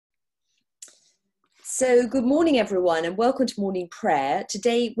So good morning, everyone, and welcome to morning prayer.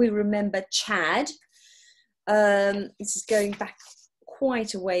 Today we remember Chad. This is going back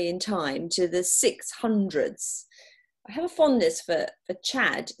quite a way in time to the 600s. I have a fondness for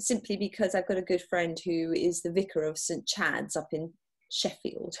Chad simply because I've got a good friend who is the vicar of St. Chad's up in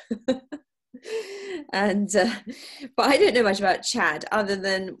Sheffield. But I don't know much about Chad other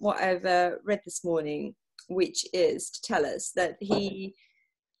than what I've read this morning, which is to tell us that he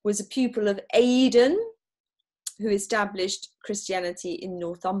was a pupil of Aidan, who established Christianity in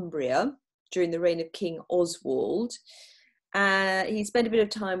Northumbria during the reign of King Oswald. He spent a bit of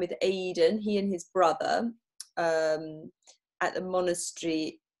time with Aidan, he and his brother, at the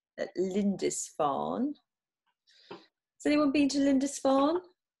monastery at Lindisfarne. Has anyone been to Lindisfarne?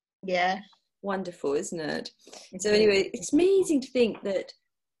 Yeah. Wonderful, isn't it? So anyway, it's amazing to think that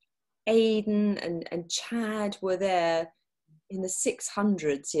Aidan and Chad were there in the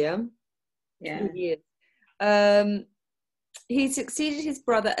 600s, yeah? Yeah. He succeeded his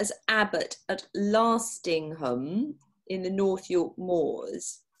brother as abbot at Lastingham in the North York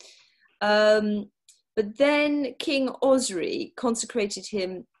Moors. But then King Oswy consecrated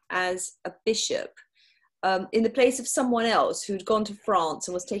him as a bishop in the place of someone else who'd gone to France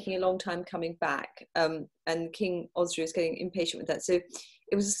and was taking a long time coming back. And King Oswy was getting impatient with that. So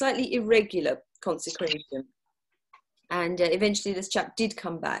it was a slightly irregular consecration. And eventually this chap did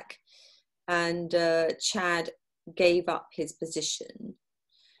come back, and Chad gave up his position.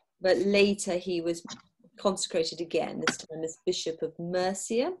 But later he was consecrated again, this time as Bishop of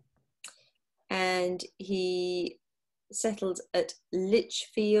Mercia. And he settled at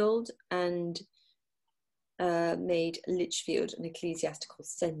Lichfield and made Lichfield an ecclesiastical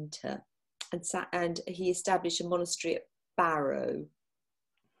centre. And he established a monastery at Barrow,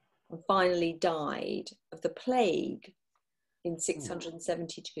 and finally died of the plague in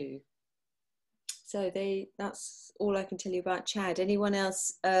 672. So that's all I can tell you about Chad. Anyone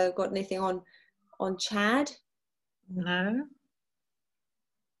else got anything on Chad?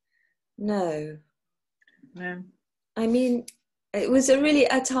 No. I mean, it was really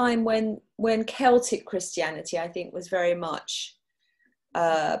a time when Celtic Christianity, I think, was very much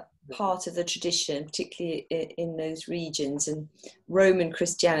part of the tradition, particularly in those regions, and Roman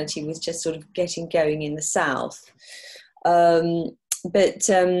Christianity was just sort of getting going in the south.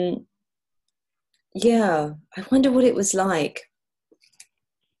 Yeah, I wonder what it was like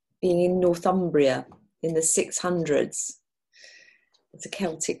being in Northumbria in the 600s as a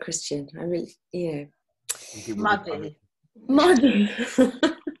Celtic Christian. I really, Muddy.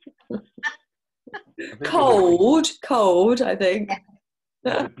 Cold, I think.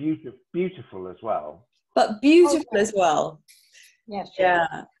 Yeah. Beautiful as well. But beautiful as well. Yes.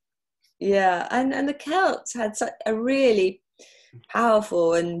 Yeah. Yeah. And the Celts had such a really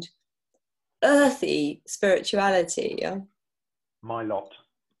powerful and earthy spirituality. Yeah? My lot.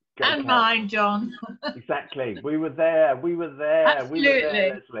 And mine, John. Exactly. We were there. Absolutely. We were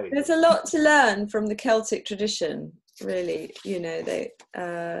there, Leslie. There's a lot to learn from the Celtic tradition, really.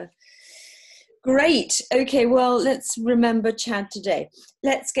 Great. Okay, well, let's remember Chad today.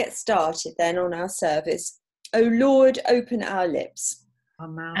 Let's get started then on our service. O Lord, open our lips.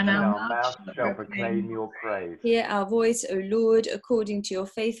 And our mouth shall proclaim your praise. Hear our voice, O Lord, according to your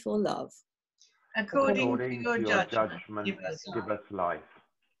faithful love. According to your judgment, give us life.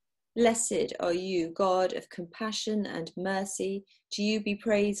 Blessed are you, God of compassion and mercy. To you be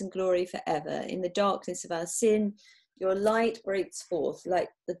praise and glory forever. In the darkness of our sin, your light breaks forth like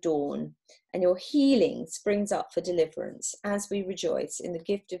the dawn, and your healing springs up for deliverance. As we rejoice in the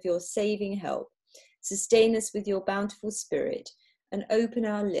gift of your saving help, sustain us with your bountiful spirit, and open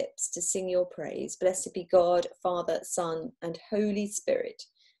our lips to sing your praise. Blessed be God, Father, Son, and Holy Spirit.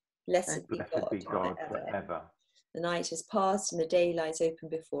 Blessed be God forever. The night has passed and the day lies open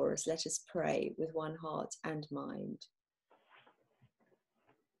before us. Let us pray with one heart and mind.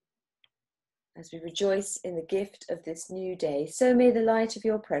 As we rejoice in the gift of this new day, so may the light of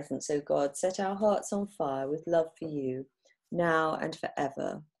your presence, O God, set our hearts on fire with love for you, now and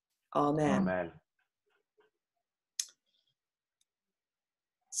forever. Amen. Amen.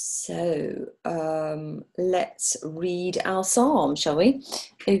 So let's read our psalm, shall we?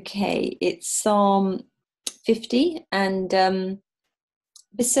 Okay, it's Psalm 50, and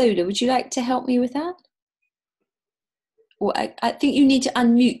Bisola, would you like to help me with that? Well, I think you need to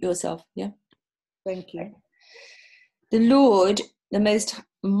unmute yourself, yeah? Thank you. The Lord, the most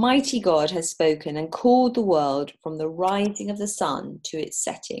mighty God, has spoken and called the world from the rising of the sun to its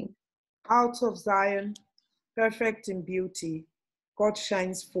setting. Out of Zion, perfect in beauty, God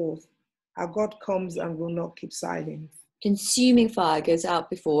shines forth. Our God comes and will not keep silent. Consuming fire goes out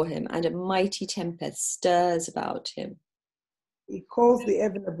before him, and a mighty tempest stirs about him. He calls the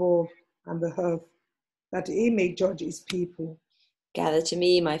heaven above and the earth, that he may judge his people. Gather to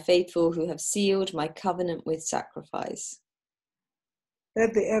me, my faithful, who have sealed my covenant with sacrifice.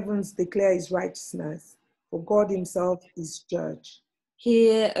 Let the heavens declare his righteousness, for God himself is judge.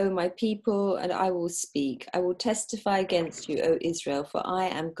 Hear, O my people, and I will speak. I will testify against you, O Israel, for I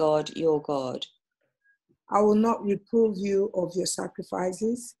am God, your God. I will not reprove you of your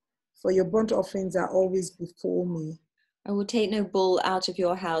sacrifices, for your burnt offerings are always before me. I will take no bull out of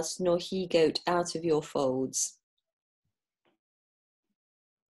your house, nor he-goat out of your folds.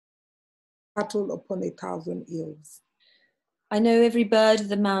 Cattle upon 1,000 hills. I know every bird of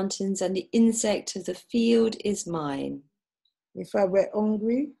the mountains, and the insect of the field is mine. If I were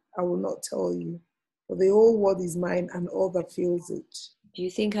hungry, I will not tell you, for the whole world is mine and all that fills it. Do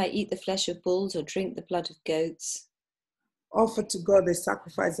you think I eat the flesh of bulls or drink the blood of goats? Offer to God a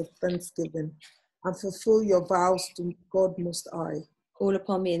sacrifice of thanksgiving, and fulfill your vows to God Most High. Call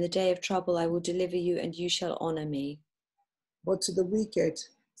upon me in the day of trouble, I will deliver you, and you shall honor me. But to the wicked,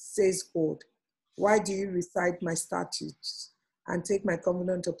 says God, why do you recite my statutes and take my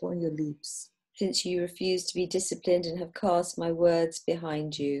covenant upon your lips? Since you refuse to be disciplined and have cast my words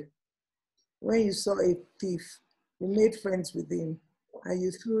behind you. When you saw a thief, you made friends with him, and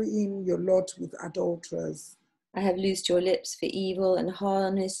you threw in your lot with adulterers. I have loosed your lips for evil and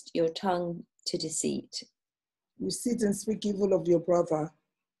harnessed your tongue to deceit. You sit and speak evil of your brother.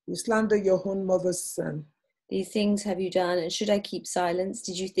 You slander your own mother's son. These things have you done, and should I keep silence?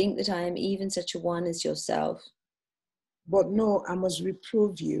 Did you think that I am even such a one as yourself? But no, I must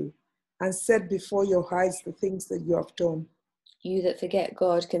reprove you and set before your eyes the things that you have done. You that forget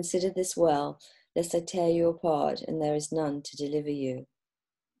God, consider this well, lest I tear you apart, and there is none to deliver you.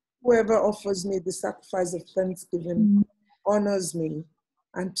 Whoever offers me the sacrifice of thanksgiving honors me,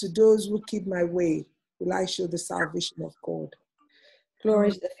 and to those who keep my way will I show the salvation of God.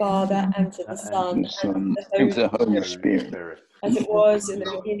 Glory to the Father, and to the Son, and to the Holy Spirit. As it was in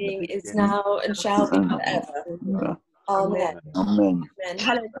the beginning, is now, and shall be forever. Amen. Amen. Amen.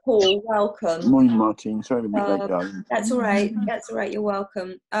 Hello, Paul. Welcome. Morning, Martin. Sorry to be late, darling. That's all right. That's all right. You're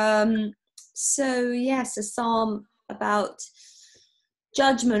welcome. So yes, a psalm about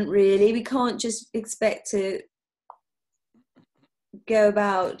judgment. Really, we can't just expect to go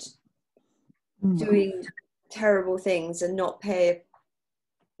about doing terrible things and not pay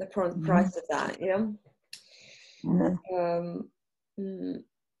the price of that. You know.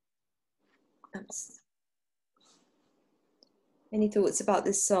 Any thoughts about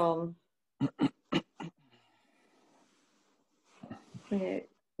this psalm? You know,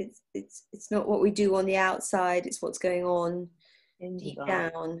 it's not what we do on the outside, it's what's going on deep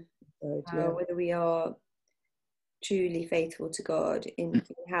down, whether we are truly faithful to God in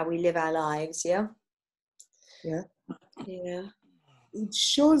how we live our lives. Yeah. It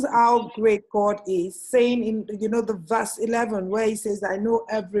shows how great God is, saying in the verse 11 where he says, I know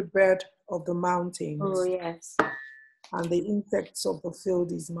every bird of the mountains. Oh yes. And the insects of the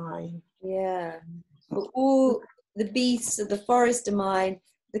field is mine. Yeah. But all the beasts of the forest are mine,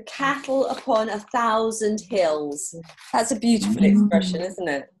 the cattle upon 1,000 hills. That's a beautiful expression, isn't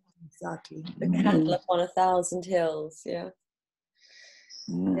it? Exactly. The cattle upon 1,000 hills, yeah.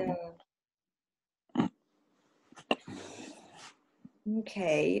 Yeah.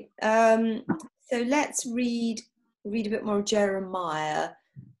 Okay. So let's read a bit more of Jeremiah.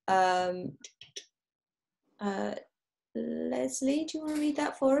 Leslie, do you want to read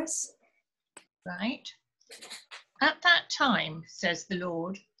that for us? Right. At that time, says the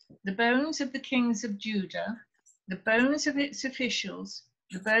Lord, the bones of the kings of Judah, the bones of its officials,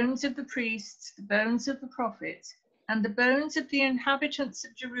 the bones of the priests, the bones of the prophets, and the bones of the inhabitants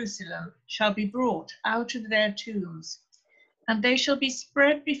of Jerusalem shall be brought out of their tombs, and they shall be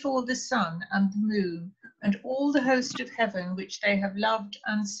spread before the sun and the moon, and all the host of heaven which they have loved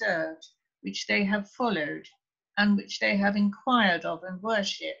and served, which they have followed, and which they have inquired of and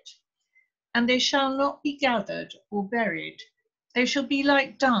worshipped. And they shall not be gathered or buried. They shall be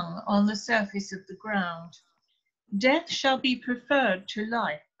like dung on the surface of the ground. Death shall be preferred to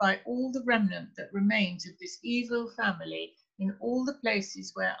life by all the remnant that remains of this evil family in all the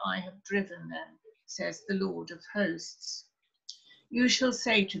places where I have driven them, says the Lord of hosts. You shall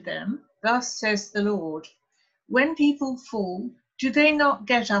say to them, thus says the Lord, when people fall, do they not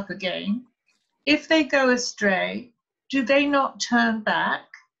get up again? If they go astray, do they not turn back?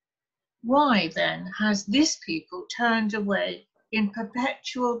 Why then has this people turned away in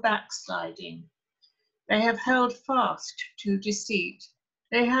perpetual backsliding? They have held fast to deceit.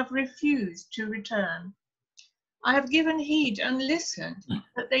 They have refused to return. I have given heed and listened,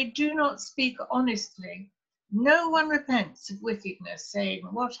 but they do not speak honestly. No one repents of wickedness, saying,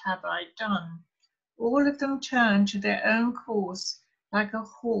 what have I done? All of them turn to their own course, like a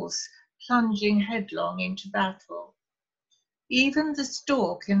horse plunging headlong into battle. Even the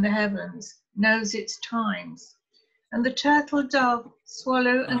stork in the heavens knows its times, and the turtle, dove,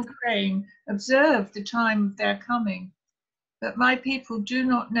 swallow, and crane observe the time of their coming. But my people do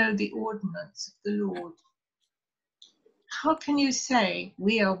not know the ordinance of the Lord. How can you say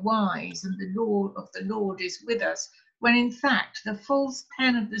we are wise and the law of the Lord is with us, when in fact the false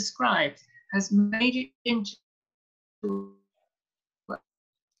pen of the scribes has made it into...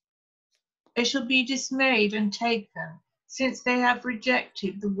 They shall be dismayed and taken, since they have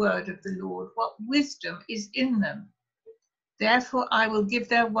rejected the word of the Lord. What wisdom is in them? Therefore I will give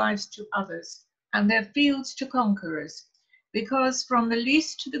their wives to others, and their fields to conquerors, because from the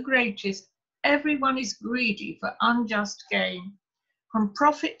least to the greatest, everyone is greedy for unjust gain. From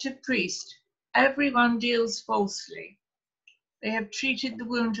prophet to priest, everyone deals falsely. They have treated the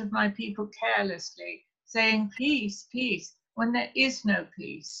wound of my people carelessly, saying, peace, peace, when there is no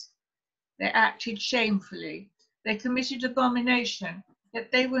peace. They acted shamefully. They committed abomination,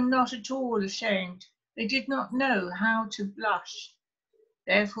 yet they were not at all ashamed. They did not know how to blush.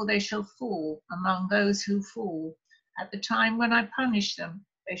 Therefore they shall fall among those who fall. At the time when I punish them,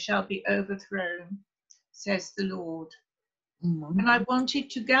 they shall be overthrown, says the Lord. And I wanted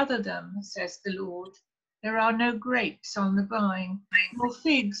to gather them, says the Lord. There are no grapes on the vine, nor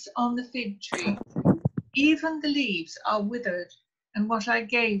figs on the fig tree. Even the leaves are withered, and what I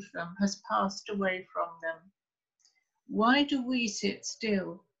gave them has passed away from them. Why do we sit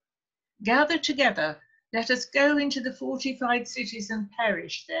still? Gather together, let us go into the fortified cities and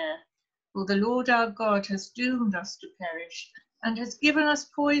perish there. For the Lord our God has doomed us to perish, and has given us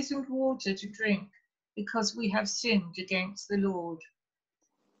poisoned water to drink, because we have sinned against the Lord.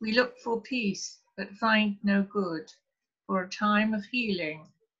 We look for peace, but find no good, for a time of healing,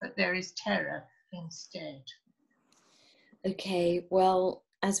 but there is terror instead. Okay, well,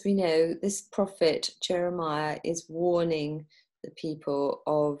 as we know, this prophet Jeremiah is warning the people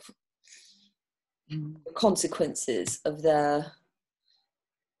of the consequences of their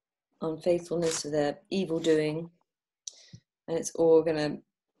unfaithfulness, of their evil doing, and it's all going to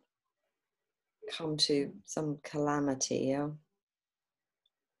come to some calamity. Yeah?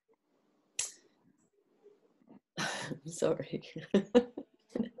 Sorry.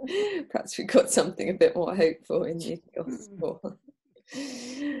 Perhaps we got something a bit more hopeful in the gospel.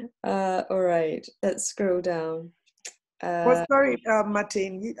 All right, let's scroll down. Well, sorry,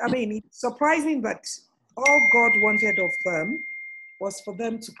 Martin. I mean, it's surprising that all God wanted of them was for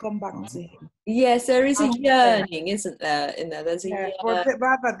them to come back to Him. Yes, there is a yearning, isn't there? In there, there's a yearning. Well,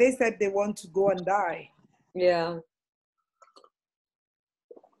 rather, they said they want to go and die. Yeah.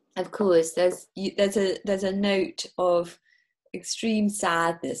 Of course, there's a note of extreme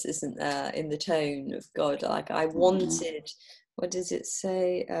sadness, isn't there, in the tone of God? Like, I wanted, what does it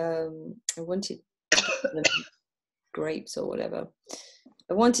say? I wanted grapes or whatever.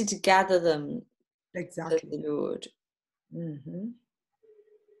 I wanted to gather them, exactly, says the Lord.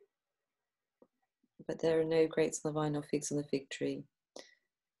 But there are no grapes on the vine or figs on the fig tree,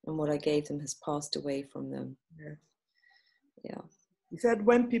 and what I gave them has passed away from them. Yeah. He said,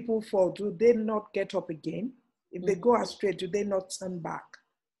 when people fall, do they not get up again? If they go astray, do they not turn back?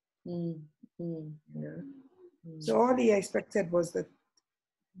 So all he expected was that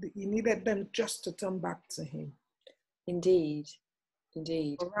he needed them just to turn back to him. Indeed.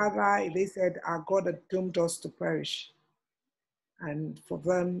 Or rather, they said, our God had doomed us to perish. And for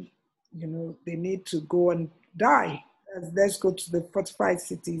them, they need to go and die. Let's go to the fortified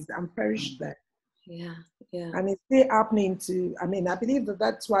cities and perish there. Yeah. And it's still happening I believe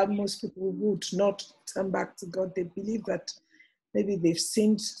that's why most people would not turn back to God. They believe that maybe they've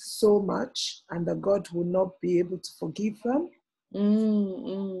sinned so much and that God will not be able to forgive them.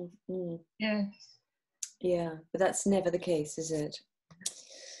 Yes. Yeah, but that's never the case, is it?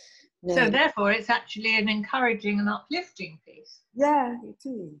 No. So therefore, it's actually an encouraging and uplifting piece. Yeah, it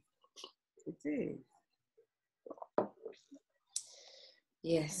is. It is.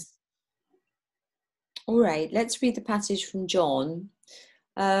 Yes. All right, let's read the passage from John.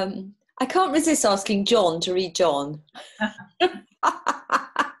 I can't resist asking John to read John.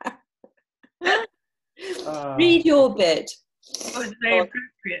 Read your bit. Oh, it's very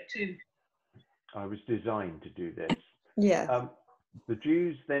appropriate too. I was designed to do this. Yeah. The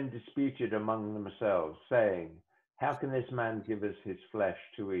Jews then disputed among themselves, saying, how can this man give us his flesh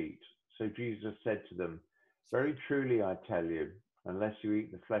to eat? So Jesus said to them, very truly I tell you, unless you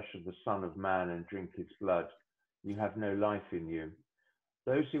eat the flesh of the Son of Man and drink his blood, you have no life in you.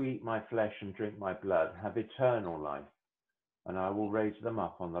 Those who eat my flesh and drink my blood have eternal life, and I will raise them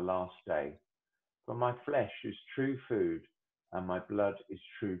up on the last day. For my flesh is true food, and my blood is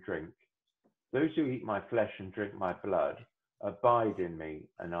true drink. Those who eat my flesh and drink my blood abide in me,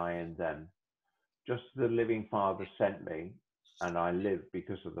 and I in them. Just as the living Father sent me, and I live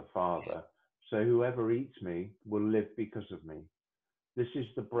because of the Father, so whoever eats me will live because of me. This is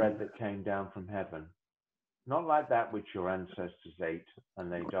the bread that came down from heaven, not like that which your ancestors ate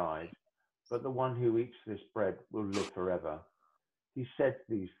and they died, but the one who eats this bread will live forever. He said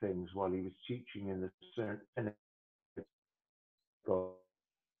these things while he was teaching in the synagogue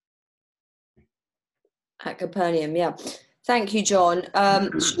at Capernaum. Yeah, thank you, John.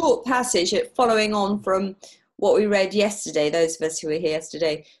 Short passage following on from what we read yesterday, those of us who were here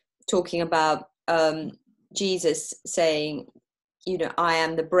yesterday, talking about Jesus saying, you know, I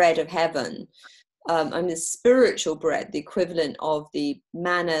am the bread of heaven. I'm the spiritual bread, the equivalent of the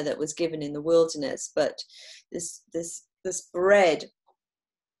manna that was given in the wilderness. But this bread,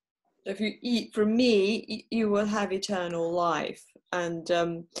 if you eat from me, you will have eternal life. And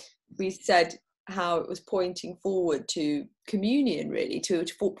we said how it was pointing forward to communion, really, to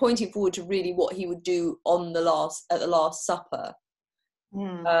pointing forward to really what he would do at the Last Supper,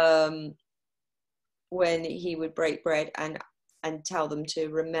 when he would break bread and tell them to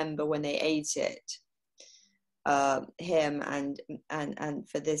remember when they ate it, him and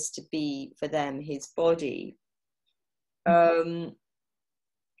for this to be for them his body.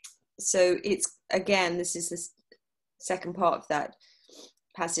 So it's, again, this is the second part of that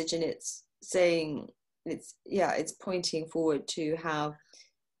passage, and it's saying, it's pointing forward to how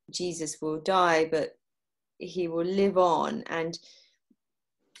Jesus will die, but he will live on, and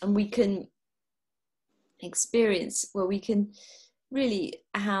we can experience, well, we can really,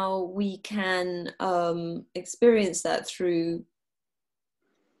 how we can experience that through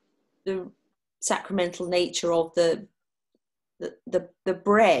the sacramental nature of the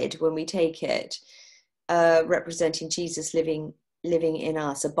bread when we take it, representing Jesus living in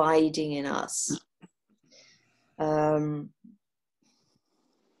us, abiding in us.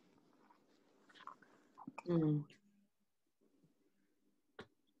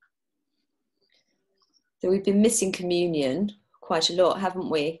 So we've been missing communion quite a lot,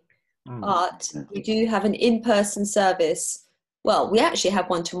 haven't we? But we do have an in-person service. Well, we actually have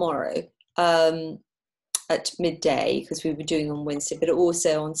one tomorrow at midday, because we were doing on Wednesday, but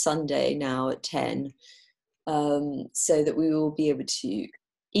also on Sunday now at 10, so that we will be able to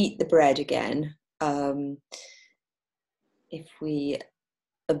eat the bread again, if we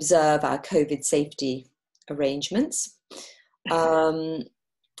observe our COVID safety arrangements.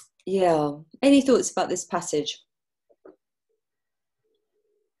 Yeah. Any thoughts about this passage?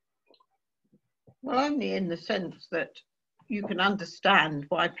 Well, only in the sense that you can understand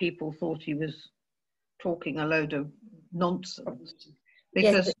why people thought he was talking a load of nonsense.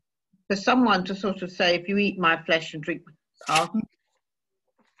 Because yes, for someone to sort of say, if you eat my flesh and drink, pardon?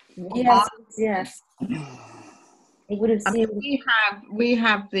 Yes. It would have seemed... we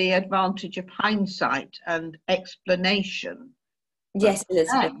have the advantage of hindsight and explanation. Yes,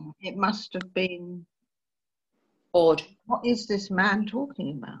 Elizabeth. It must have been odd. What is this man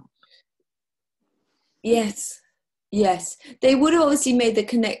talking about? Yes. They would have obviously made the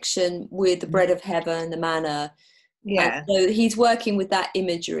connection with the bread of heaven, the manna. Yeah. So he's working with that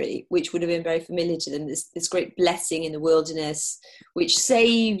imagery, which would have been very familiar to them. This great blessing in the wilderness, which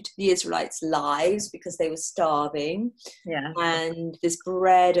saved the Israelites' lives because they were starving. Yeah. And this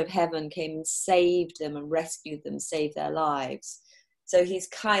bread of heaven came and saved them and rescued them, saved their lives. So he's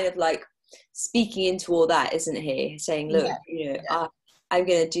kind of like speaking into all that, isn't he? Saying, look, I'm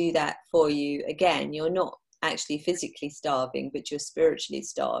going to do that for you again. You're not actually physically starving, but you're spiritually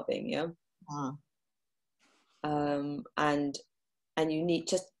starving. Yeah. And you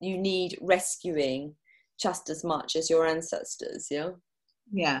need rescuing just as much as your ancestors.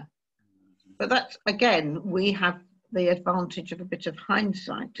 Yeah. But that's, again, we have the advantage of a bit of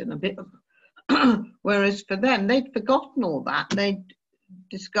hindsight and a bit of whereas for them, they'd forgotten all that. They'd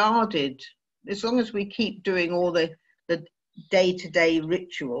discarded. As long as we keep doing all the day-to-day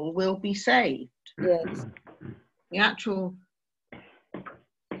ritual, we'll be saved. Yes. The actual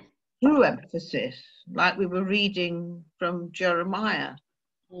true emphasis, like we were reading from Jeremiah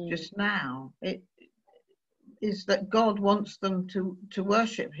just now, it is that God wants them to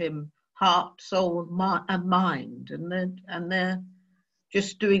worship him heart, soul, and mind, and they're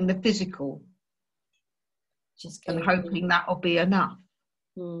just doing the physical and hoping that'll be enough.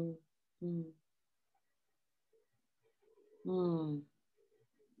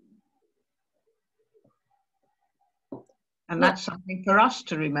 And that's something for us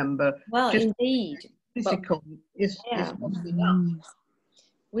to remember. Well, Just indeed. physical is Yeah. not enough.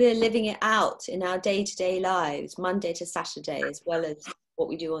 We're living it out in our day-to-day lives, Monday to Saturday, as well as what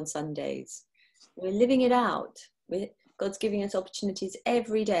we do on Sundays. We're living it out. God's giving us opportunities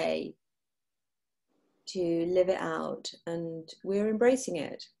every day to live it out, and we're embracing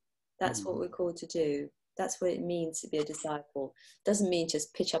it. That's what we're called to do. That's what it means to be a disciple. It doesn't mean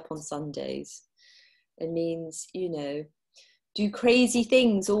just pitch up on Sundays. It means, do crazy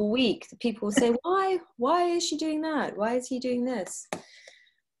things all week. The people will say, why is she doing that? Why is he doing this?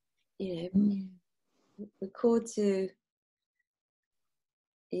 We're called to,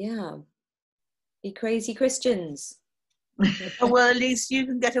 be crazy Christians. Well, at least you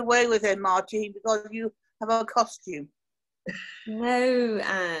can get away with it, Margie, because you have a costume. No,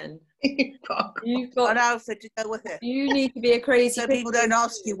 Anne. You've An got outfit to go with it. You need to be a crazy So Christian. people don't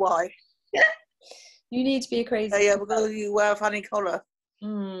ask you why. You need to be a crazy Yeah, because you wear a funny collar.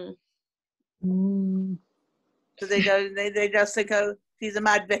 Mm. So they don't. They just think, oh, she's a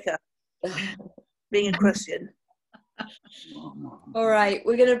mad vicar, being a Christian. All right,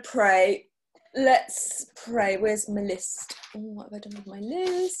 we're going to pray. Let's pray. Where's my list? Oh, what have I done with my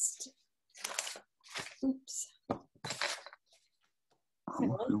list? Oops.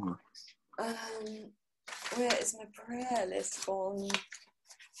 Hang on. Where is my prayer list gone?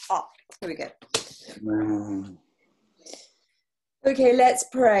 Oh, here we go. Okay, let's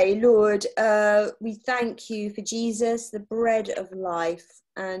pray. Lord, we thank you for Jesus, the bread of life,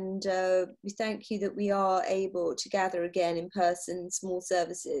 and we thank you that we are able to gather again in person, small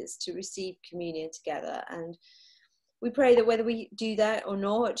services, to receive communion together. And we pray that whether we do that or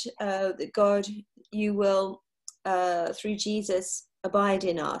not, that God, you will, through Jesus, abide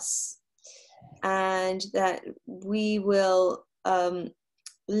in us, and that we will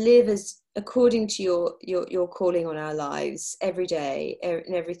live as according to your calling on our lives every day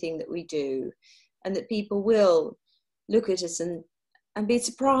in everything that we do, and that people will look at us and be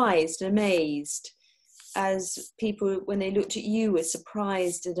surprised and amazed, as people, when they looked at you, were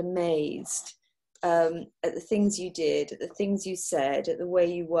surprised and amazed at the things you did, at the things you said, at the way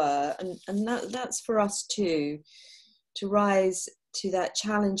you were, and that's for us too, to rise to that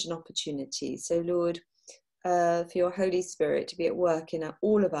challenge and opportunity. So Lord, for your Holy Spirit to be at work in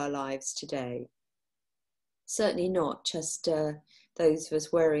all of our lives today. Certainly not just those of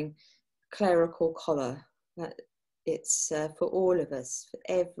us wearing clerical collar. It's for all of us, for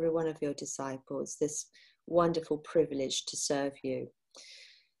every one of your disciples, this wonderful privilege to serve you.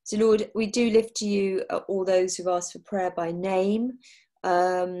 So Lord, we do lift to you all those who've asked for prayer by name.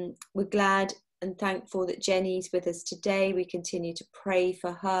 We're glad and thankful that Jenny's with us today. We continue to pray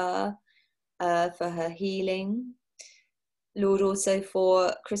for her healing. Lord, also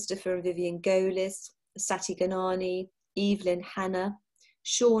for Christopher and Vivian Golis, Sati Ganani, Evelyn Hannah,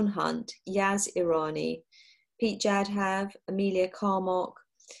 Sean Hunt, Yaz Irani, Pete Jadhav, Amelia Carmock,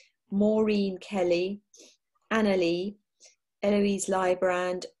 Maureen Kelly, Anna Lee, Eloise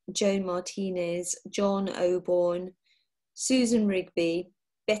Lybrand, Joan Martinez, John Oborn, Susan Rigby,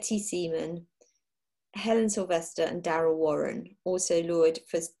 Betty Seaman, Helen Sylvester and Daryl Warren. Also, Lord,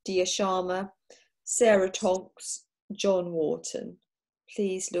 for Dia Sharma, Sarah Tonks, John Wharton.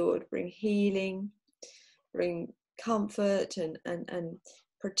 Please, Lord, bring healing, bring comfort and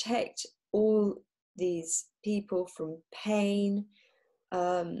protect all these people from pain,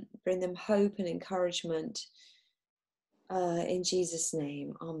 bring them hope and encouragement. In Jesus'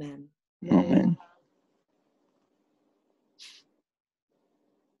 name, amen. Amen.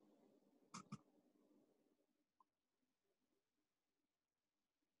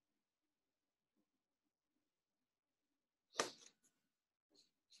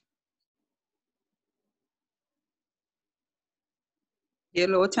 Dear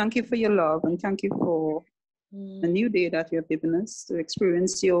Lord, thank you for your love and thank you for a new day that you have given us to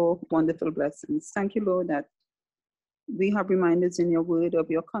experience your wonderful blessings. Thank you, Lord, that we have reminders in your word of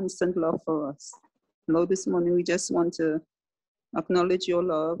your constant love for us. Lord, this morning we just want to acknowledge your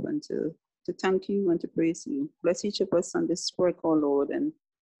love and to thank you and to praise you. Bless each of us on this work, oh Lord. And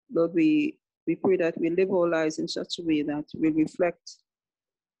Lord, we pray that we live our lives in such a way that we reflect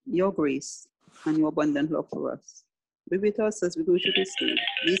your grace and your abundant love for us. Be with us as we go through this day.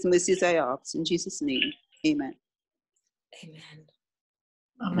 These mercies I ask in Jesus' name. Amen. Amen.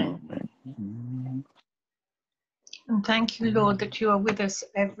 Amen. And thank you, Lord, that you are with us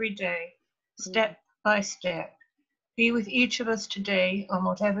every day, step by step. Be with each of us today on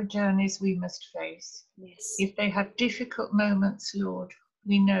whatever journeys we must face. Yes. If they have difficult moments, Lord,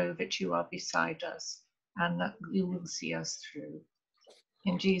 we know that you are beside us and that you will see us through.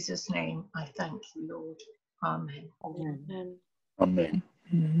 In Jesus' name, I thank you, Lord. Amen. Amen. Amen.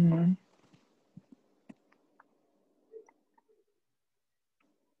 Amen.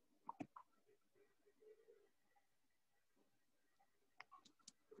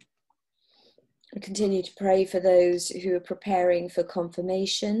 I continue to pray for those who are preparing for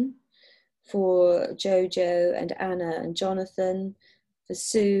confirmation, for Jojo and Anna and Jonathan, for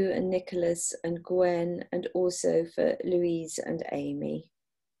Sue and Nicholas and Gwen, and also for Louise and Amy.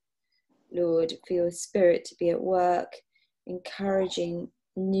 Lord, for your Spirit to be at work, encouraging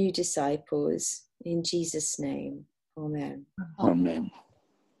new disciples, in Jesus' name. Amen. Amen.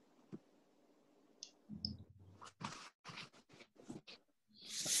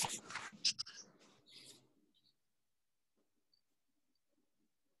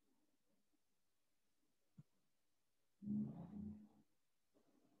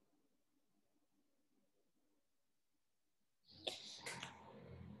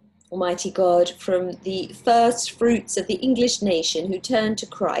 Almighty God, from the first fruits of the English nation who turned to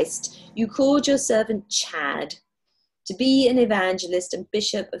Christ, you called your servant Chad to be an evangelist and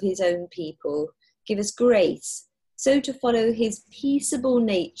bishop of his own people. Give us grace so to follow his peaceable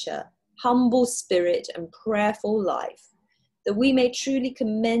nature, humble spirit, and prayerful life, that we may truly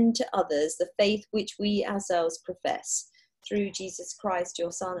commend to others the faith which we ourselves profess. Through Jesus Christ,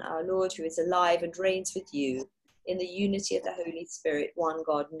 your Son, our Lord, who is alive and reigns with you, in the unity of the Holy Spirit, one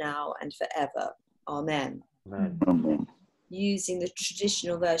God, now and forever. Amen. Amen. Amen. Using the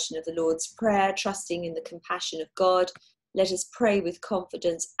traditional version of the Lord's Prayer, trusting in the compassion of God, let us pray with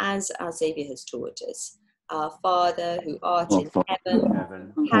confidence as our Saviour has taught us. Our Father, who art in heaven,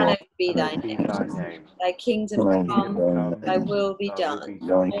 Heaven, hallowed be thy hallowed be name. thy name. Thy kingdom Thy come, kingdom thy come, will be Thy will done, be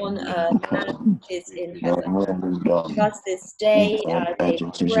done on thy earth kingdom as it is in thy heaven. will be Give done, us this in day earth our as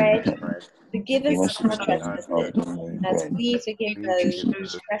daily it is in bread. heaven. Forgive Give us us our this day our trespasses, daily as bread. we forgive We those forgive who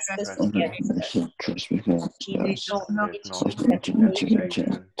those trespass And against we us. should trust against Lead us. us not us into not Let's not into into temptation, but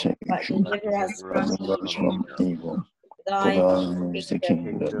temptation, temptation, but deliver us deliver from us but deliver us evil. from evil. For Thine thine is is the the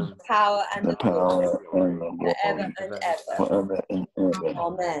kingdom, kingdom, kingdom, the power, and the the glory, power, glory, and the forever glory, and forever and ever. ever. forever and ever.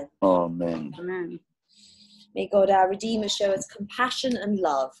 Amen. Amen. Amen. May God our Redeemer show us compassion and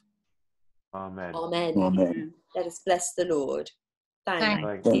love. Amen. Amen. Amen. Let us bless the Lord. Thanks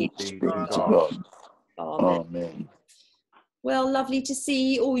Thanks be Thanks be be to to God. God. Amen. Amen. Well, lovely to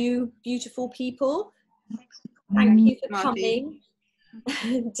see all you beautiful people. Thank you for coming.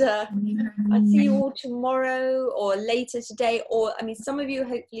 And I'll see you all tomorrow or later today. Or, I mean, some of you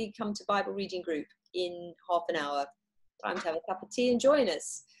hopefully come to Bible reading group in half an hour. Time to have a cup of tea and join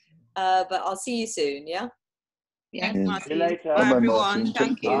us. But I'll see you soon, yeah? Yeah. Yes. See you later. Bye, Bye-bye, everyone. Martin.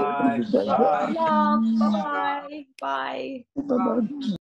 Thank Take care. you. Bye. Have a good day. Bye. Love. Bye-bye. Bye. Bye-bye.